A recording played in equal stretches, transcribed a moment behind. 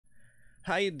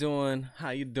How you doing?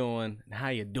 How you doing? And how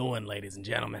you doing, ladies and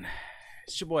gentlemen?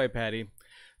 It's your boy Patty.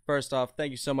 First off, thank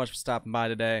you so much for stopping by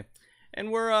today.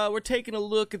 And we're taking a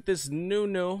look at this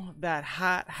new that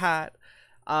hot.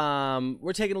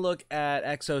 We're taking a look at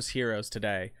Exos Heroes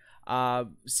today.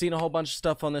 Seen a whole bunch of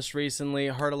stuff on this recently.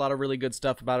 Heard a lot of really good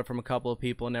stuff about it from a couple of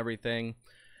people and everything.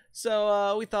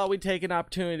 So we thought we'd take an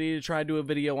opportunity to try to do a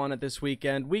video on it this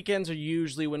weekend. Weekends are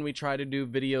usually when we try to do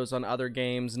videos on other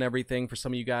games and everything for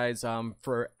some of you guys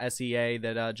for SEA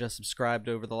that just subscribed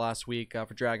over the last week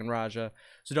for Dragon Raja.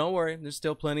 So don't worry, there's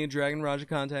still plenty of Dragon Raja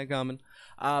content coming.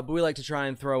 But we like to try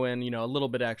and throw in, a little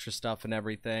bit extra stuff and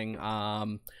everything.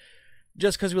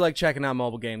 Just because we like checking out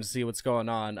mobile games to see what's going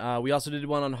on. We also did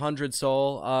one on 100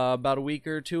 Soul about a week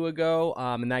or two ago,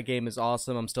 and that game is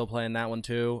awesome. I'm still playing that one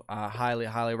too.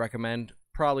 Highly recommend.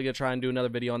 Probably gonna try and do another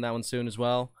video on that one soon as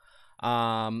well.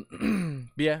 But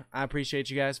yeah, I appreciate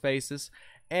you guys' faces,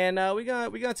 and we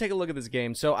gotta take a look at this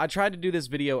game. So I tried to do this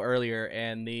video earlier,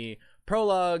 and the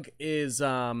prologue is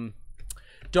don't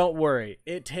worry,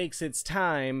 it takes its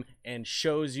time and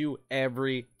shows you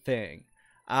everything.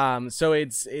 So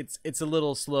it's a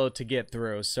little slow to get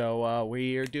through. So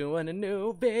we are doing a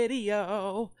new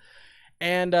video,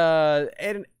 and I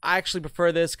actually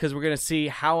prefer this because we're gonna see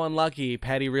how unlucky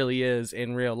Patty really is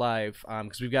in real life.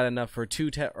 Because we've got enough for two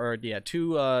 10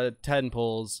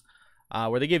 pulls,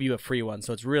 where they give you a free one,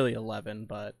 so it's really 11.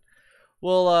 But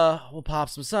we'll pop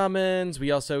some summons. We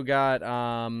also got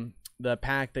the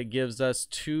pack that gives us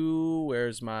two.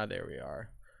 There we are.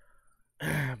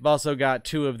 I've also got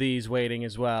two of these waiting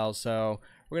as well, so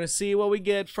we're gonna see what we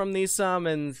get from these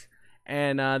summons,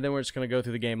 and then we're just gonna go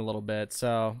through the game a little bit.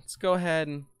 So let's go ahead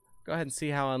and see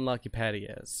how unlucky Patty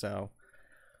is. So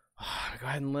go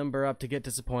ahead and limber up to get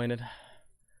disappointed.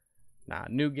 Nah,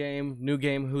 new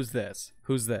game. Who's this?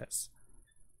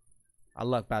 Our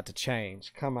luck about to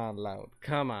change. Come on, load.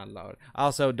 I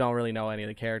also don't really know any of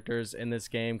the characters in this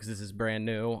game because this is brand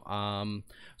new.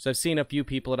 So I've seen a few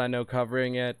people that I know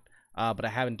covering it. But I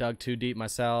haven't dug too deep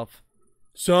myself.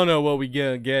 So I don't know what we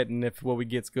get and if what we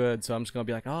get's good. So I'm just gonna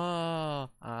be like,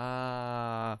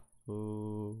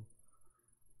 ooh.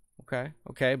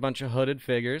 Okay, a bunch of hooded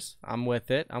figures. I'm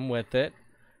with it.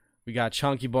 We got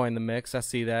Chunky Boy in the mix. I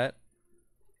see that.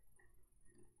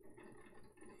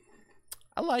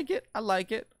 I like it.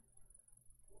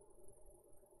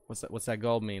 What's that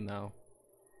gold mean though?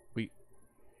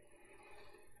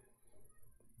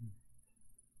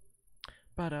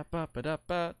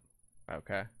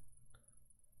 Okay.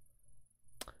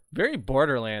 Very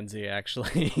Borderlandsy,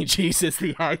 actually. Jesus,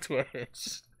 the eye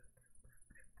twitch.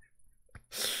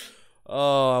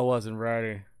 Oh, I wasn't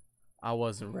ready.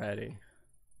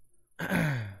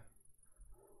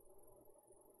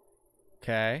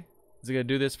 Okay. Is it gonna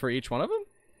do this for each one of them?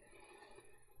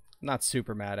 Not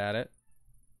super mad at it.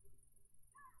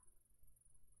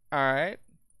 Alright.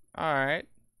 A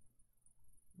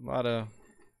lot of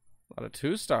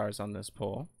 2 stars on this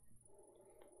pull.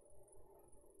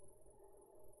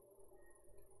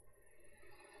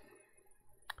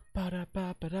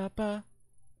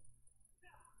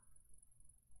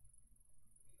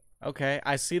 Okay,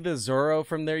 I see the Zoro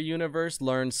from their universe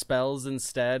learn spells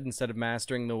instead of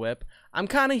mastering the whip. I'm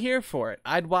kind of here for it.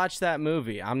 I'd watch that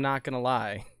movie. I'm not gonna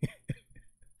lie.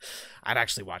 I'd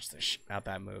actually watch the shit out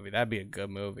that movie. That'd be a good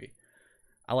movie.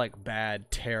 I like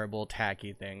bad, terrible,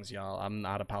 tacky things, y'all. I'm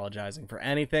not apologizing for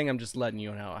anything. I'm just letting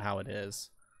you know how it is.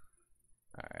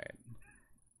 Alright.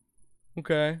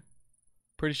 Okay.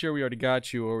 Pretty sure we already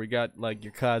got you, or we got, like,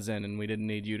 your cousin, and we didn't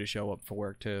need you to show up for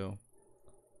work, too.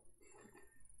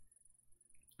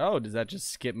 Oh, does that just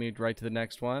skip me right to the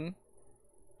next one?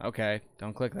 Okay,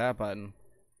 don't click that button.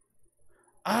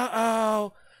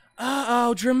 Uh-oh!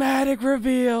 Dramatic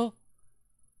reveal!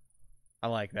 I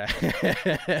like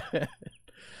that.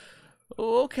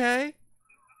 Okay.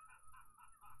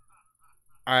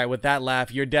 Alright, with that laugh,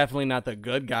 you're definitely not the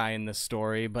good guy in this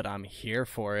story, but I'm here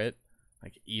for it.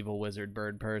 Like, evil wizard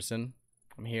bird person.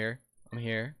 I'm here.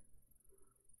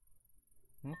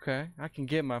 Okay, I can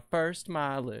get my first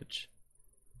mileage.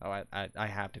 Oh, I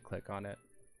have to click on it.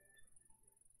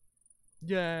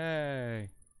 Yay!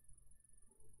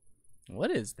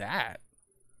 What is that?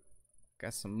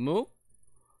 Got some moo?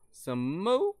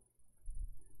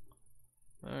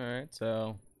 Alright,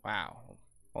 so, wow.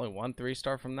 Only 1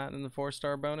 3-star from that in the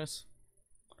 4-star bonus?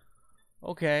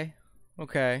 Okay.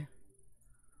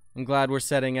 I'm glad we're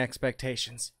setting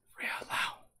expectations real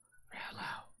low.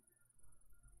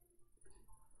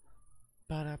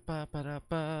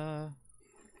 Ba-da-ba-ba-da-ba.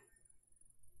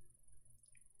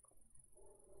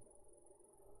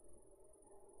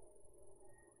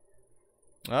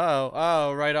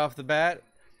 Oh, right off the bat.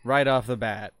 Right off the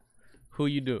bat. Who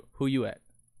you at?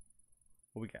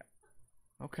 What we got?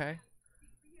 Okay.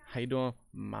 How you doing,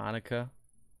 Monica?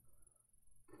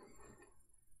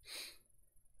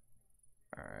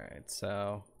 Alright,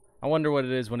 so I wonder what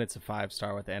it is when it's a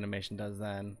 5-star, what the animation does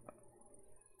then.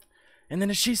 And then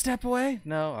does she step away?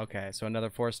 No? Okay, so another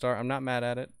 4-star. I'm not mad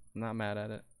at it. I'm not mad at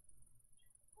it.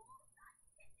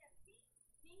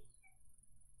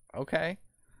 Okay.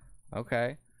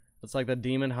 Okay. It's like the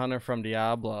demon hunter from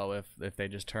Diablo if they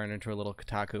just turn into a little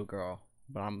Kotaku girl.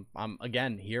 But I'm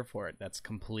again here for it. That's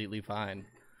completely fine.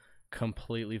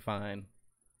 Completely fine.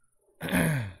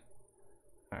 Alright.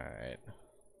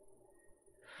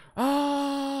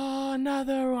 Oh,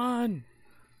 another one.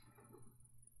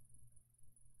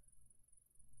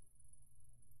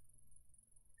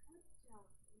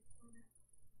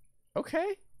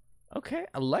 Okay. Okay.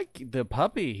 I like the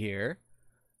puppy here.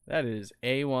 That is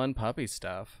A1 puppy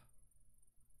stuff.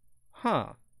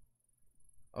 Huh.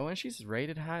 Oh, and she's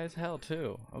rated high as hell,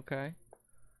 too. Okay.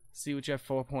 See what you have,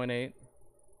 4.8.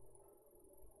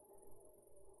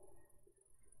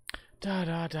 Da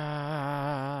da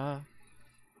da.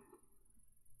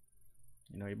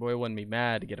 You know, your boy wouldn't be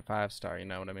mad to get a 5-star, you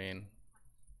know what I mean?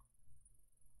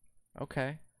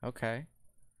 Okay, okay.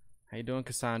 How you doing,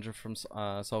 Cassandra from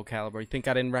Soul Calibur? You think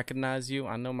I didn't recognize you?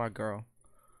 I know my girl.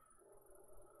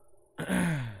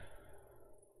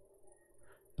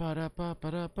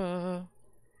 Ba-da-ba-ba-da-ba.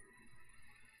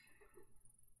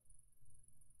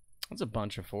 That's a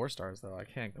bunch of 4-stars, though. I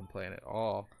can't complain at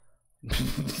all.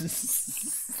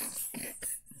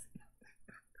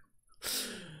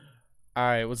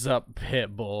 Alright, what's up,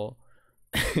 Pitbull?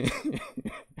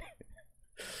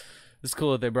 It's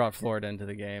cool that they brought Florida into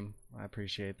the game. I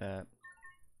appreciate that.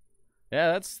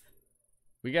 Yeah, that's...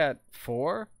 We got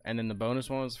 4, and then the bonus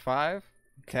one was 5.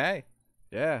 Okay.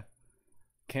 Yeah.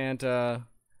 Can't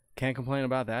complain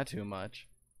about that too much.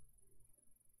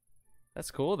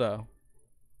 That's cool, though.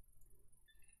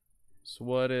 So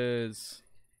what is...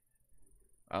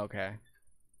 Okay.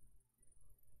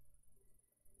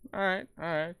 Alright,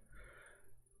 alright.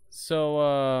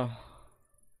 So,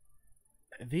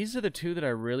 these are the 2 that I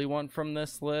really want from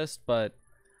this list, but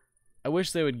I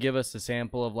wish they would give us a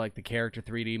sample of, like, the character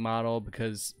 3D model,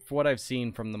 because for what I've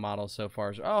seen from the model so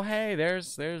far, oh, hey,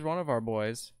 there's one of our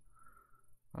boys.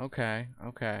 Okay,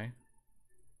 okay.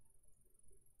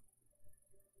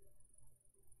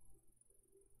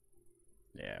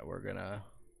 Yeah, we're gonna...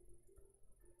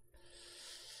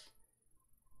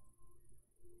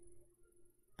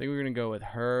 I think we're gonna go with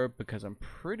her because I'm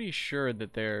pretty sure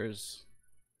that there's...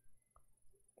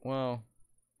 Well...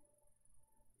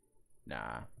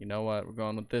 Nah, you know what? We're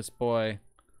going with this boy.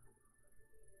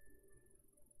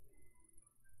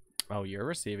 Oh, you're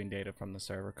receiving data from the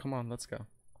server. Come on, let's go.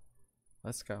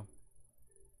 Let's go.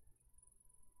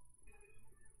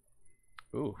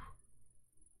 Ooh.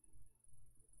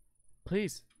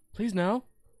 Please. Please, no.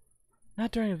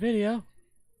 Not during a video.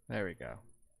 There we go.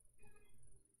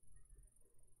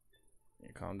 You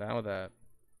calm down with that.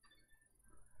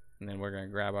 And then we're going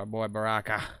to grab our boy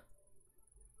Baraka.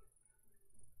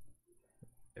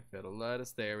 If it'll let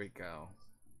us, there we go.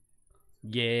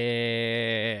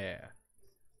 Yeah.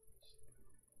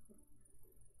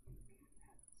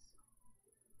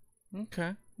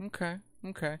 Okay, okay,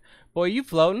 okay. Boy, you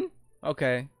floating?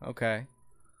 Okay, okay.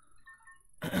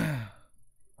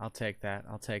 I'll take that.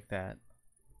 I'll take that.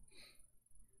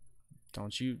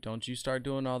 Don't you start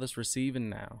doing all this receiving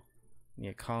now.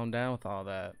 Yeah, calm down with all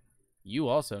that. You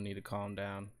also need to calm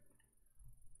down.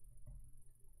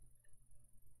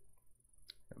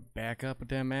 Back up with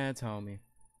them ads, homie.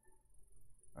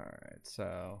 Alright,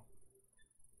 so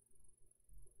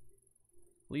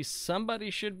at least somebody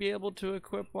should be able to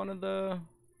equip one of the...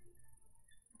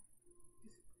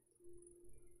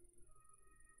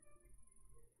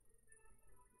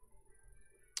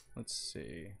 Let's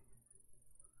see.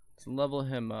 Let's level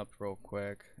him up real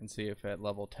quick and see if at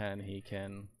level 10 he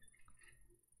can...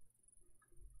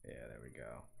 Yeah, there we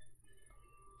go.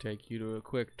 Take you to a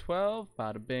quick 12.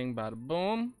 Bada bing, bada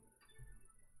boom.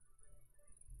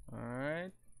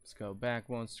 Alright. Let's go back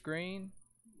one screen.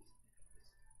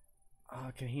 Oh,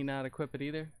 can he not equip it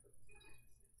either?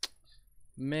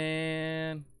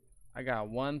 Man. I got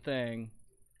one thing.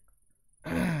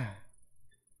 And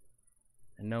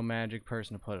no magic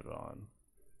person to put it on.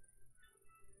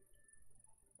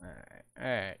 Alright,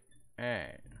 alright,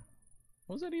 alright.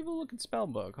 What was that evil looking spell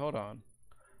book? Hold on.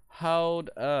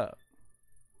 Hold up.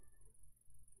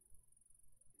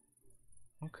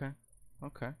 Okay,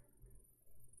 okay.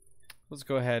 Let's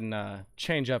go ahead and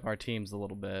change up our teams a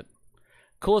little bit.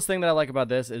 Coolest thing that I like about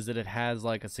this is that it has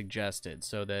like a suggested,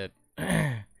 so that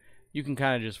you can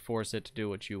kind of just force it to do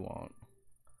what you want.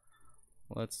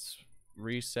 Let's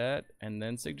reset and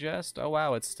then suggest. Oh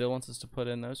wow, it still wants us to put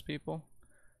in those people.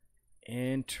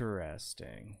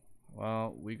 Interesting.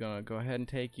 Well, we're gonna go ahead and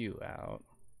take you out.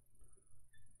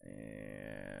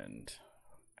 And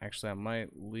actually I might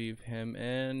leave him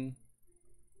in.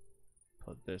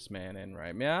 Put this man in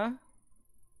right now.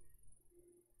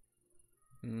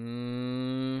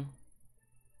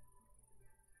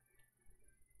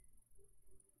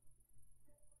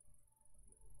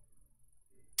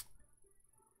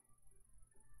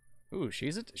 Ooh,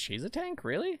 she's a tank,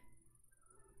 really?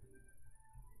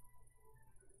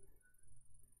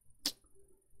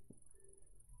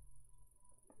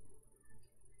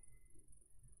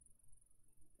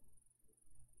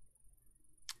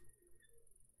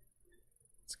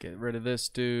 Let's get rid of this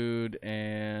dude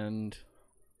and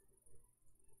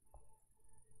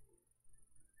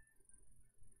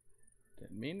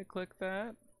didn't mean to click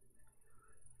that.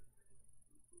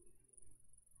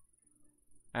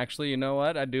 Actually, you know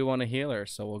what? I do want to heal her,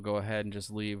 so we'll go ahead and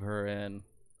just leave her in.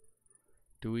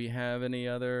 Do we have any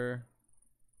other?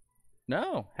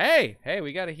 No. Hey,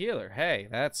 we got a healer. Hey,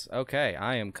 that's okay.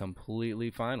 I am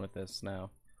completely fine with this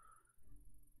now.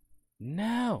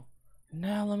 No,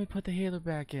 let me put the healer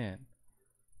back in.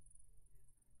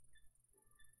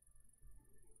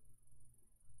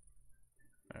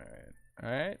 All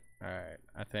right.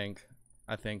 I think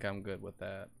I'm good with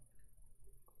that.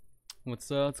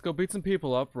 Let's go beat some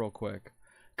people up real quick.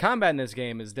 Combat in this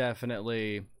game is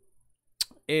definitely,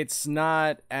 it's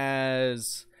not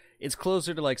as, it's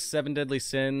closer to like Seven Deadly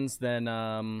Sins than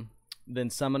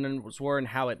Summoner's War, and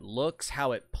how it looks,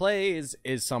 how it plays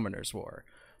is Summoner's War,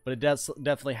 but it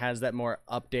definitely has that more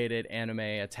updated anime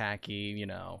attacky, you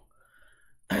know.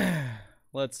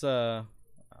 Let's probably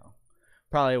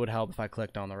would help if I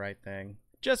clicked on the right thing.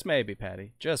 Just maybe,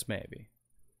 Patty. Just maybe.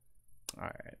 All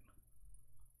right.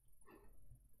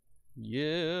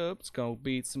 Yep, let's go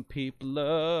beat some people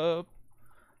up.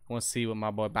 Want to see what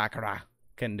my boy Baccarat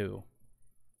can do.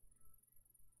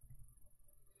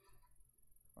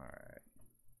 All right.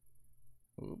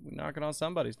 Ooh, we're knocking on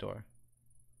somebody's door.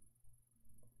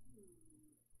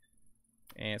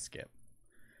 And skip.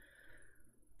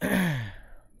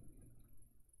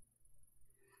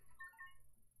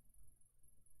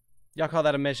 Y'all call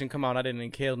that a mission? Come on, I didn't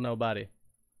even kill nobody.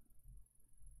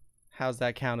 How's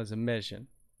that count as a mission?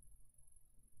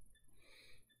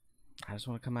 I just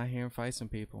want to come out here and fight some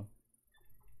people.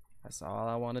 That's all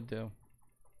I want to do.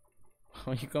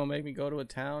 Oh, you gonna make me go to a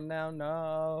town now?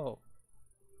 No.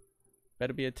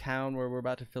 Better be a town where we're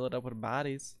about to fill it up with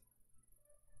bodies.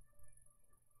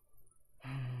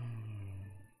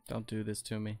 Don't do this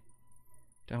to me.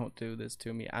 Don't do this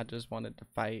to me. I just wanted to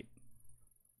fight.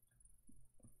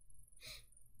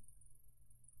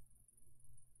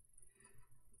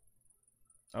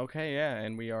 Okay, yeah,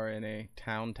 and we are in a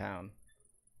town.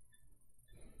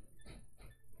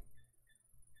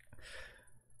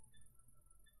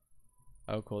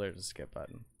 Oh, cool, there's a skip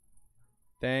button.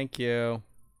 Thank you.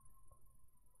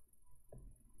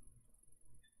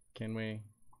 Can we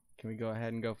go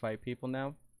ahead and go fight people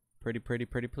now? Pretty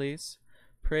please.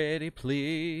 Pretty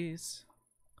please.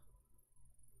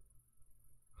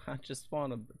 I just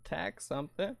want to attack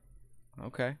something.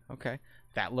 Okay.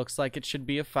 That looks like it should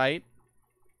be a fight.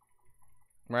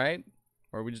 Right?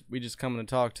 Or we just coming to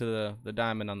talk to the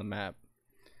diamond on the map.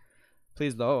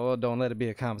 Please, Lord, don't let it be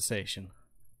a conversation.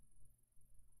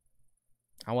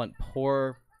 I want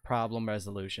poor problem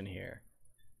resolution here.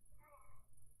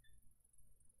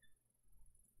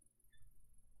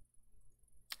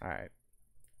 Alright.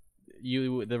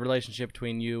 The relationship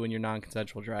between you and your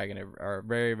non-consensual dragon are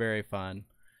very, very fun.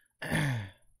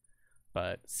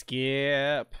 But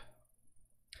skip.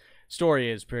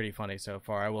 Story is pretty funny so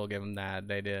far. I will give them that.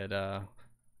 They did,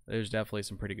 there's definitely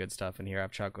some pretty good stuff in here.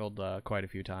 I've chuckled quite a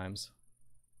few times.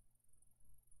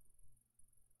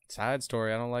 Side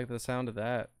story, I don't like the sound of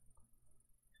that.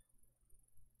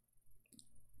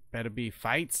 Better be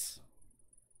fights.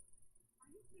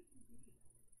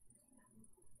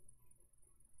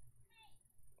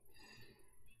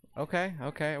 Okay.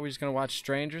 Are we just gonna watch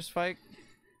strangers fight?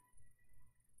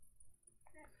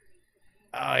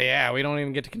 Oh yeah, we don't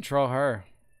even get to control her.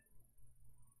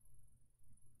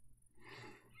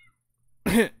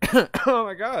 Oh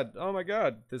my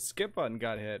god. The skip button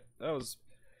got hit. That was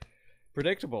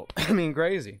predictable. I mean,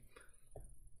 crazy.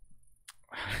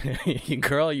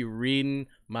 Girl, you reading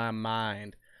my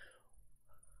mind.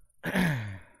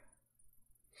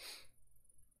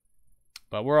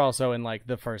 But we're also in like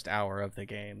the first hour of the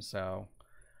game, so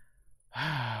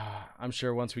I'm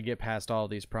sure once we get past all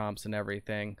these prompts and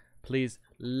everything, Please,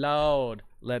 Lord,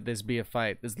 let this be a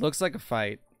fight. This looks like a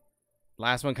fight.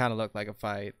 Last one kind of looked like a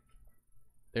fight.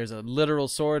 There's a literal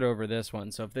sword over this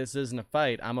one. So if this isn't a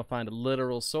fight, I'm going to find a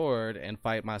literal sword and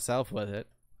fight myself with it.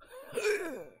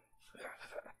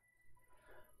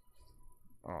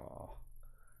 Oh.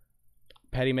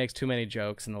 Petty makes too many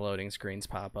jokes and the loading screens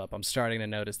pop up. I'm starting to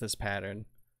notice this pattern.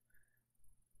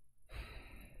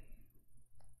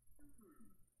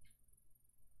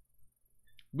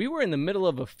 We were in the middle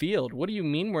of a field. What do you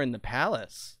mean we're in the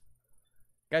palace?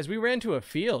 Guys, we ran to a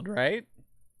field, right?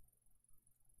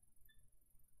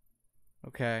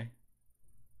 Okay.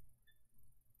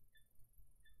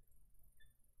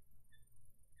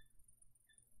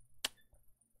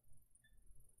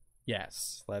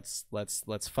 Yes, let's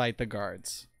fight the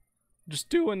guards. Just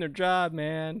doing their job,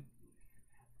 man.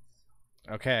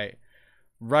 Okay.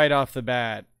 Right off the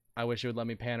bat, I wish it would let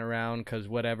me pan around because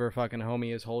whatever fucking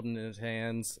homie is holding in his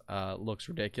hands looks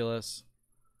ridiculous.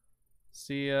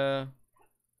 See, okay,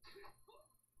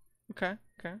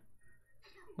 okay.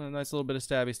 A nice little bit of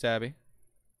stabby stabby.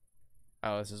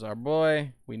 Oh, this is our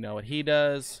boy. We know what he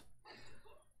does.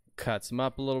 Cuts him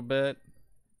up a little bit.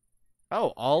 Oh,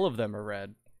 all of them are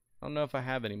red. I don't know if I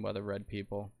have any other red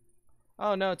people.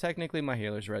 Oh, no, technically my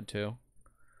healer's red too.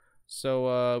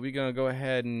 So, we're gonna go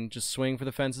ahead and just swing for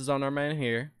the fences on our man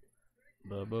here.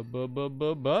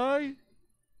 Bye.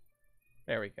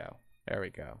 There we go. There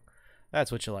we go.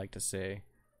 That's what you like to see.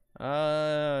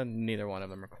 Neither one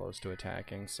of them are close to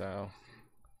attacking, so...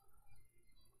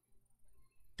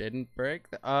 Didn't break?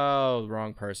 Oh,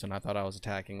 wrong person. I thought I was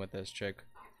attacking with this chick.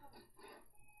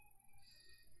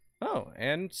 Oh,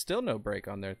 and still no break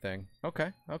on their thing.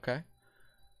 Okay, okay.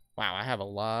 Wow, I have a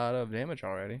lot of damage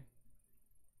already.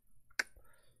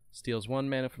 Steals 1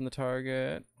 mana from the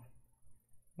target.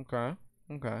 Okay,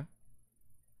 okay.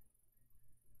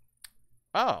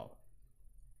 Oh.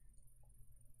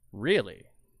 Really?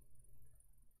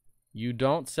 You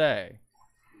don't say.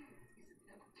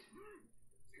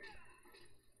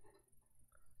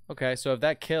 Okay, so if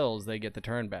that kills, they get the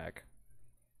turn back.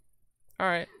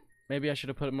 Alright. Maybe I should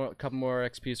have put a couple more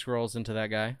XP scrolls into that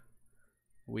guy.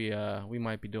 We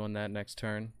might be doing that next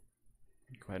turn.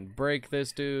 Go ahead and break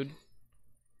this dude.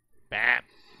 Bam!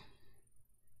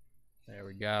 There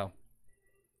we go.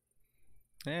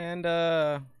 And,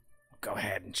 go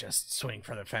ahead and just swing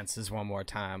for the fences one more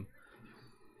time.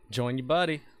 Join your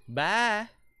buddy. Bye!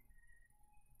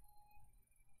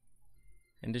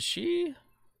 And does she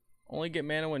only get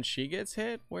mana when she gets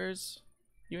hit? Where's...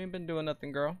 You ain't been doing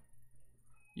nothing, girl.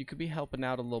 You could be helping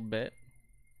out a little bit.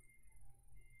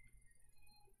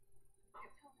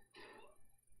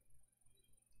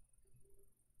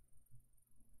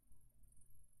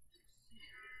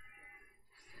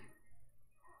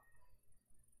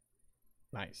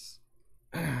 Nice.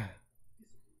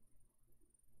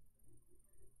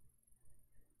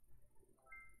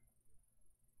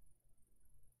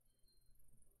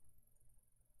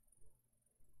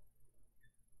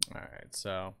 Alright,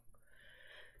 so...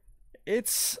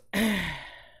 It's...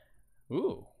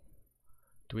 Ooh.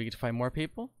 Do we get to find more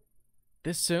people?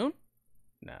 This soon?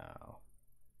 No.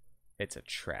 It's a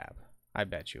trap. I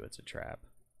bet you it's a trap.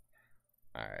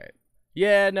 Alright.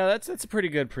 Yeah, no, that's a pretty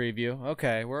good preview.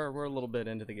 Okay, we're a little bit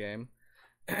into the game.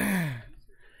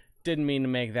 Didn't mean to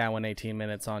make that one 18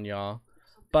 minutes on y'all.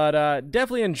 But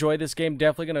definitely enjoy this game.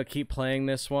 Definitely going to keep playing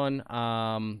this one.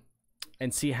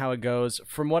 And see how it goes.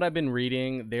 From what I've been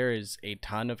reading, there is a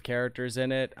ton of characters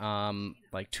in it,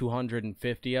 like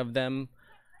 250 of them,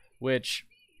 which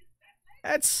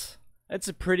that's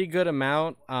a pretty good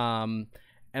amount. And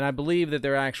I believe that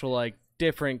they're actual like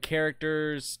different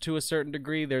characters to a certain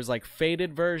degree. There's like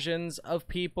faded versions of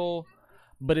people,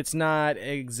 but it's not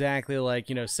exactly like,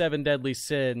 you know, 7 Deadly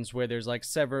Sins where there's like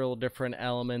several different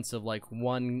elements of like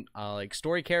one like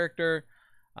story character.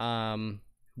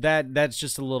 That's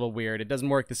just a little weird. It doesn't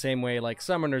work the same way like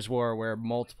Summoner's War, where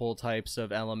multiple types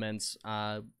of elements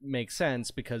make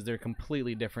sense because they're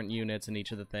completely different units in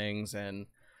each of the things, and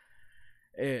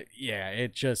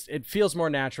it feels more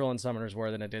natural in Summoner's War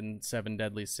than it did in 7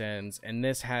 Deadly Sins, and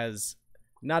this has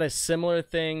not a similar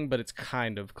thing, but it's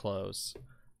kind of close.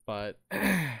 But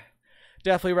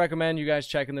definitely recommend you guys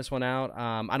checking this one out.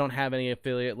 I don't have any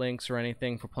affiliate links or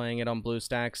anything for playing it on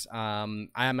BlueStacks.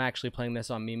 I am actually playing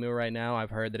this on Mimu right now. I've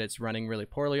heard that it's running really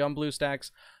poorly on BlueStacks,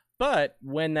 but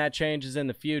when that changes in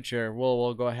the future,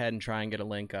 we'll go ahead and try and get a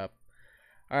link up.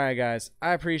 All right, guys,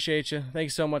 I appreciate you. Thank you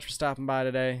so much for stopping by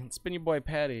today. It's been your boy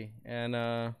Patty, and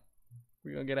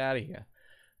we're gonna get out of here.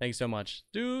 Thank you so much.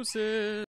 Deuces.